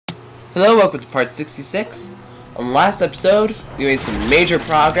Hello, welcome to part 66. On the last episode, we made some major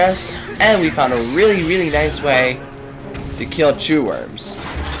progress, and we found a really nice way to kill chew worms.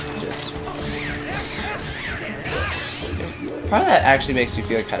 Part of that actually makes me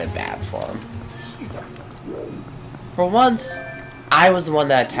feel kind of bad for them. For once, I was the one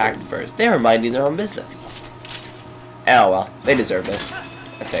that attacked first. They were minding their own business. Oh well, they deserve it,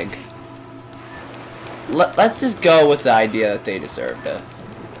 I think. Let's just go with the idea that they deserved it.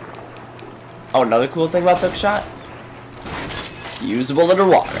 Oh, another cool thing about Hook Shot? Usable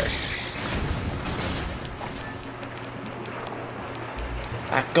underwater.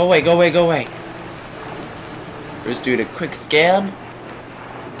 Ah, go away, go away, go away. We're just doing a quick scan.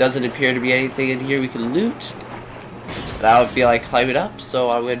 Doesn't appear to be anything in here we can loot. But I don't feel like climbing up, so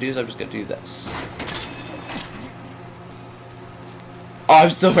what I'm going to do is I'm just going to do this. Oh, I'm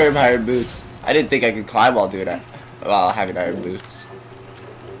still wearing my iron boots. I didn't think I could climb while doing it. While having iron boots.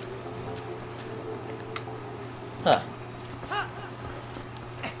 Huh.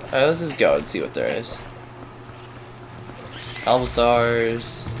 Alright, let's just go and see what there is.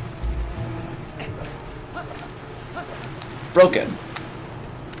 Albasaurs. Broken.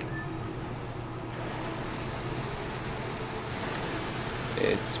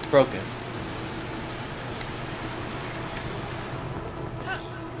 It's broken.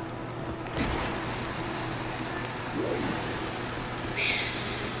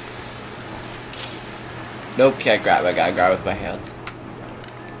 Nope, can't grab it. I gotta grab it with my hand.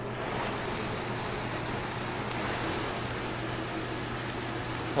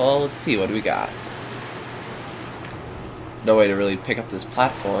 Well, let's see. What do we got? No way to really pick up this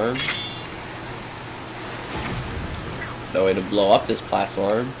platform. No way to blow up this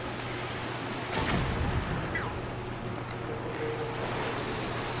platform.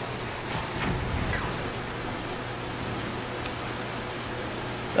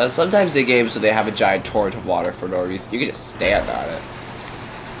 Now, sometimes in games when they have a giant torrent of water for no reason, you can just stand on it.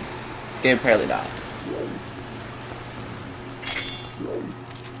 This game apparently not.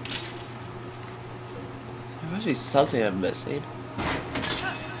 There must be something I'm missing.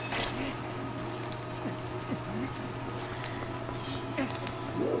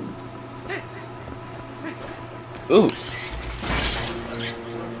 Ooh.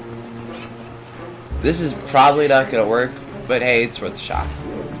 This is probably not gonna work, but hey, it's worth a shot.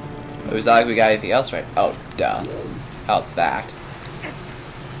 It was not like we got anything else right. Oh, duh. How'd that?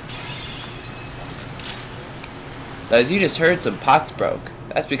 Now, as you just heard, some pots broke.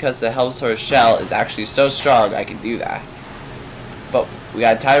 That's because the Helmsaur's shell is actually so strong I can do that. But we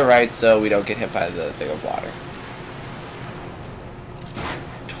gotta time it right so we don't get hit by the thing of water.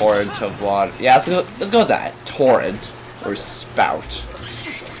 Torrent of water. Yeah, let's go with that. Torrent. Or spout.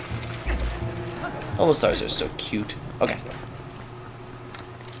 Helmsaurs are so cute. Okay.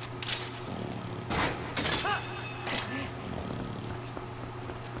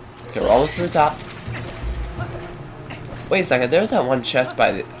 Okay, we're almost to the top. Wait a second, there's that one chest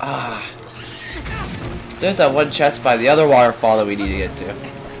by the... There's that one chest by the other waterfall that we need to get to.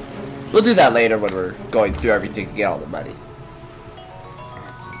 We'll do that later when we're going through everything to get all the money.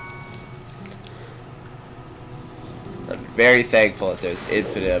 I'm very thankful that there's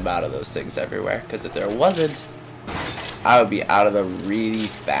infinite amount of those things everywhere, because if there wasn't, I would be out of them really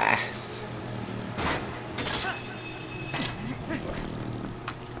fast.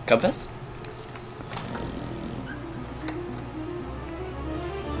 Compass?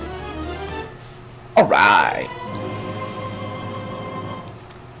 Alright.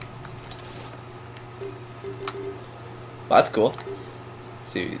 Well, that's cool.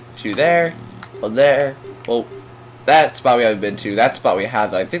 See, two there, one there. Well, that spot we haven't been to. That spot we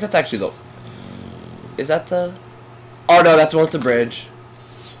have. I think that's actually the... Is that the... Oh no, that's one with the bridge.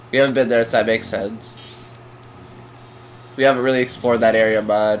 We haven't been there, so that makes sense. We haven't really explored that area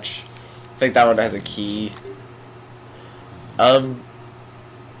much. I think that one has a key. And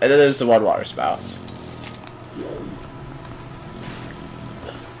then there's the one water spout.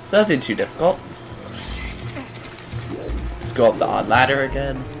 So nothing too difficult. Let's go up the odd ladder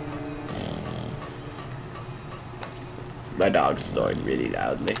again. My dog's snoring really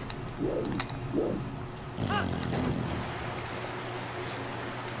loudly.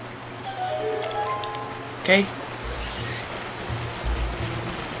 Okay.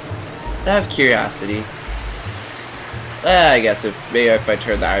 I have curiosity. I guess maybe if I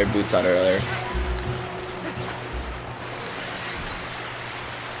turned the iron boots on earlier.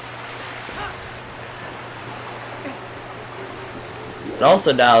 And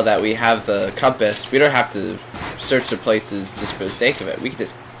also now that we have the compass, we don't have to search the places just for the sake of it. We can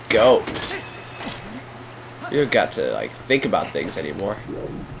just go. You don't got to like think about things anymore.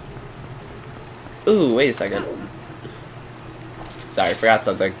 Ooh, wait a second. Sorry, forgot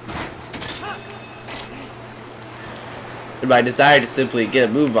something. In my desire to simply get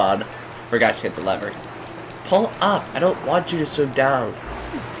a move on, forgot to hit the lever. Pull up. I don't want you to swim down.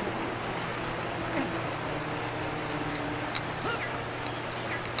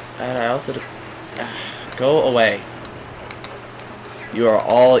 And I also... Go away. You are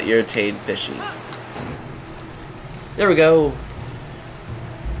all irritated fishies. There we go.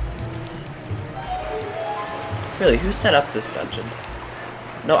 Really, who set up this dungeon?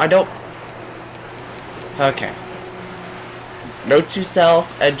 No, I don't... Okay. Note to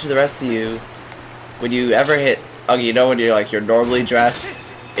self and to the rest of you, when you ever hit... Okay, you know when you're like, you're normally dressed,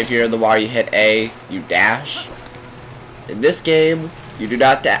 if you're in the water you hit A, you dash. In this game, you do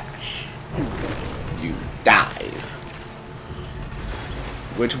not dash. You dive.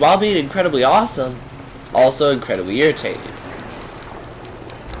 Which, while being incredibly awesome, is also incredibly irritating.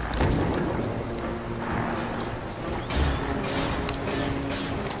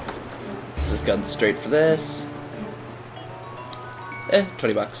 This gun's straight for this.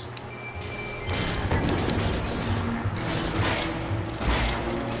 20 bucks.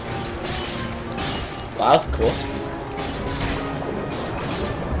 Wow, that's cool.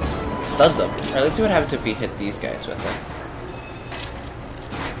 Stuns them. Alright, let's see what happens if we hit these guys with it.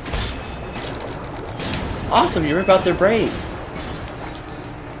 Awesome, you rip out their brains.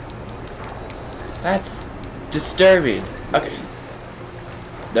 That's disturbing. Okay.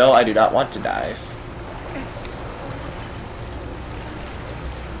 No, I do not want to dive.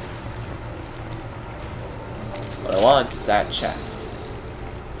 What I want is that chest.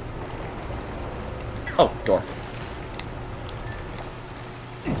 Oh, door.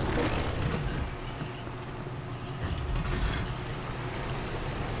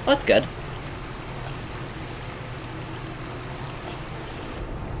 Well, that's good.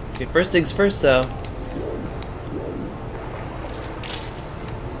 Okay, first things first though.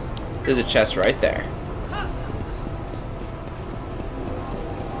 There's a chest right there.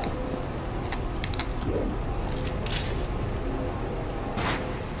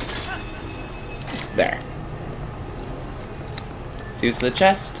 There. See what's in the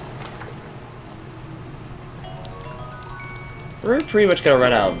chest? We're pretty much gonna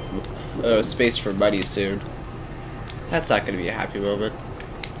run out of space for money soon. That's not gonna be a happy moment.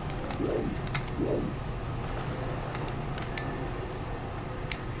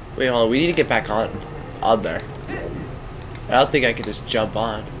 Wait, hold on. We need to get back on there. I don't think I can just jump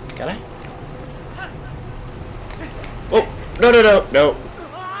on. Can I? Oh, no.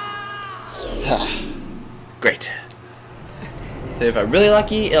 Great. So if I'm really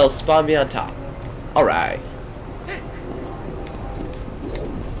lucky, it'll spawn me on top. Alright.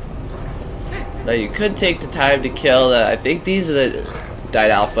 Now you could take the time to kill the... I think these are the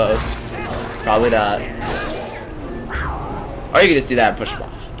Dynalphos. Probably not. Or you can just do that and push them off.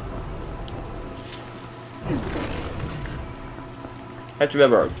 I have to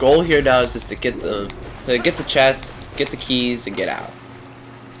remember, our goal here now is just to get the chest, get the keys, and get out.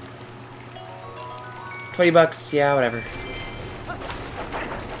 20 bucks, yeah, whatever.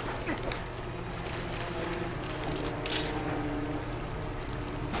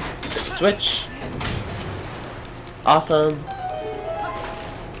 Switch. Awesome.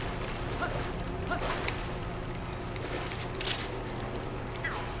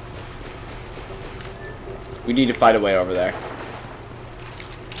 We need to find a way over there.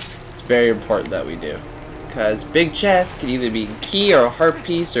 It's very important that we do. Because big chest can either be key or a heart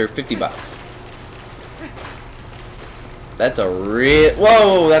piece or 50 bucks. That's a real...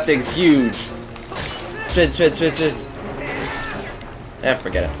 Whoa, that thing's huge. Spin. Forget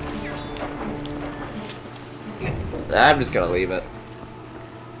it. I'm just gonna leave it.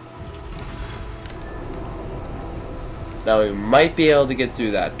 Now we might be able to get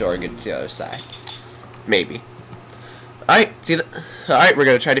through that door and get to the other side. Maybe. Alright, we're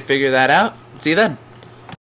gonna try to figure that out. See you then.